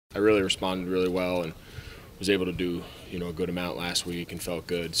I really responded really well and was able to do a good amount last week and felt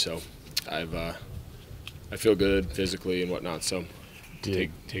good. So I feel good physically and whatnot. So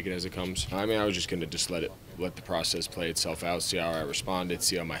take it as it comes. I mean, I was just going to just let the process play itself out, see how I responded,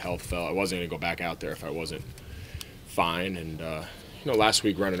 see how my health felt. I wasn't going to go back out there if I wasn't fine. And last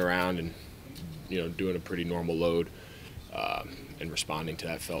week running around and doing a pretty normal load and responding to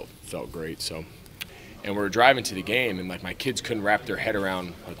that felt great. So. And we were driving to the game, and my kids couldn't wrap their head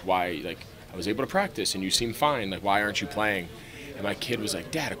around why I was able to practice and you seem fine. Why aren't you playing? And my kid was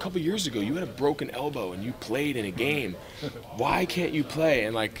like, Dad, a couple years ago you had a broken elbow and you played in a game. Why can't you play?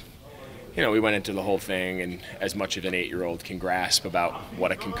 And we went into the whole thing, and as much of an 8-year-old can grasp about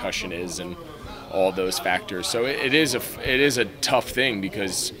what a concussion is and all those factors. So it is a tough thing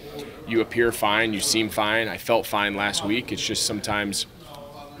because you appear fine, you seem fine. I felt fine last week. It's just sometimes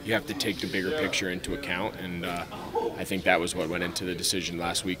you have to take the bigger picture into account, and I think that was what went into the decision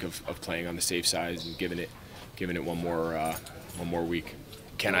last week of playing on the safe side and giving it one more week.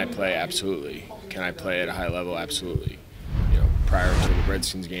 Can I play? Absolutely. Can I play at a high level? Absolutely. Prior to the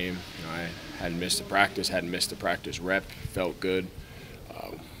Redskins game, I hadn't missed a practice rep, felt good.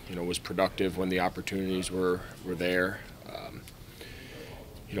 Was productive when the opportunities were there.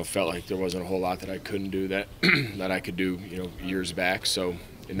 Felt like there wasn't a whole lot that I couldn't do that I could do years back. So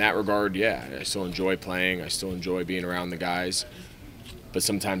in that regard, yeah, I still enjoy playing. I still enjoy being around the guys, but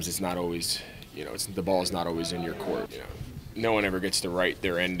sometimes it's not always the ball is not always in your court. No one ever gets to write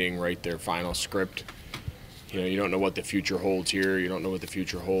their ending, write their final script. You don't know what the future holds here. You don't know what the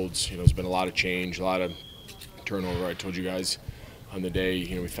future holds. There's been a lot of change, a lot of turnover. I told you guys on the day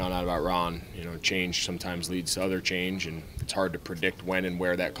we found out about Ron. Change sometimes leads to other change, and it's hard to predict when and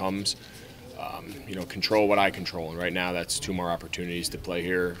where that comes. Control what I control, and right now that's 2 more opportunities to play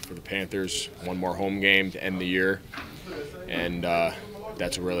here for the Panthers, 1 more home game to end the year, and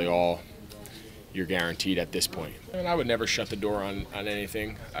that's really all you're guaranteed at this point. And I would never shut the door on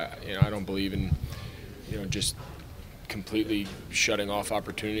anything. I don't believe in just completely shutting off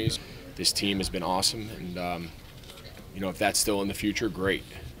opportunities. This team has been awesome, and if that's still in the future, great,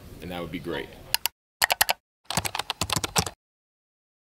 and that would be great.